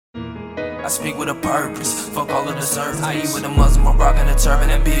I speak with a purpose, fuck all of the surface. I eat with a Muslim, a rock and a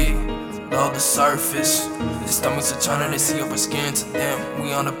turban and big. Love the surface. Their stomachs are turning, they see over skin to them.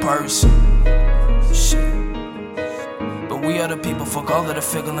 We on the person. Shit. But we are the people, fuck all of the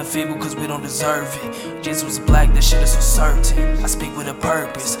fickle and feeble, cause we don't deserve it. Jesus was black, that shit is so certain. I speak with a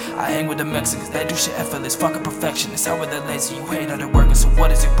purpose. I hang with the Mexicans, they do shit effortless. Fucking perfectionists, how are they lazy? You hate how they're working, so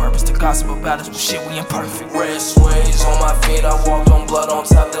what is your purpose? To gossip about us, well shit, we imperfect. Red suede on my feet, I walked on blood on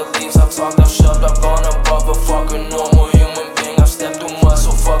top the leaves. I've talked, I've shoved, I've gone above a fucking normal human being. I've stepped through mud,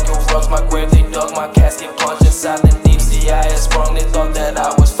 so fuck your rugs. My grave, they dug my casket, punched inside the deep sea. I had sprung, they thought that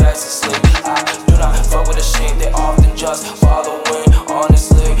I was fast asleep. I do not fuck with a shame, they often just following.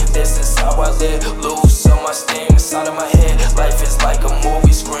 Honestly, this is how I live. Lose some of my steam inside of my head. Life is like a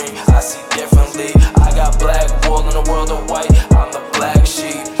movie screen, I see differently. I got black wool in a world of white, I'm the black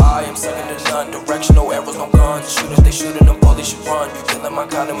sheep. I am second to none, directional arrows, no guns. Shoot if they shootin', them police should run. You killing my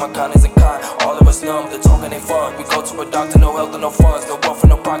kind and my kind isn't kind. All of us numb, the talking ain't fun. We go to a doctor, no health and no funds. No wealth for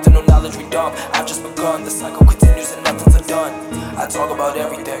no proctor, no knowledge we dumb. I've just begun, the cycle continues and nothing's undone. I talk about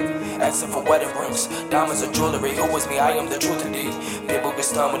everything, except for wedding rings, diamonds or jewelry. Who is me? I am the truth indeed. People get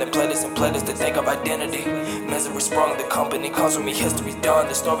stunned when they play this and play this to think of identity. Misery sprung, the company comes with me, history's done.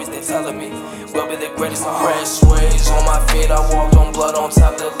 The stories they telling me will be the greatest. Red suede on my feet, I walked on blood on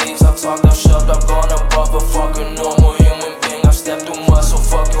top the leaves. I've talked, I've shoved, I've gone above a fucking normal human being. I've stepped through mud, so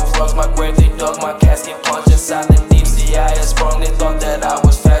fuck your rugs. My grave, they dug my casket, punched inside the deep sea. I had sprung, they thought that I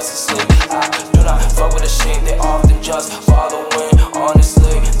was fast asleep. I do not fuck with a shame, they often just following.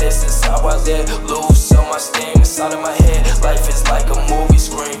 Honestly, this is how I live. Lose some of my steam inside of my head. Life is like a movie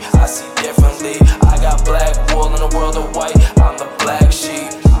screen.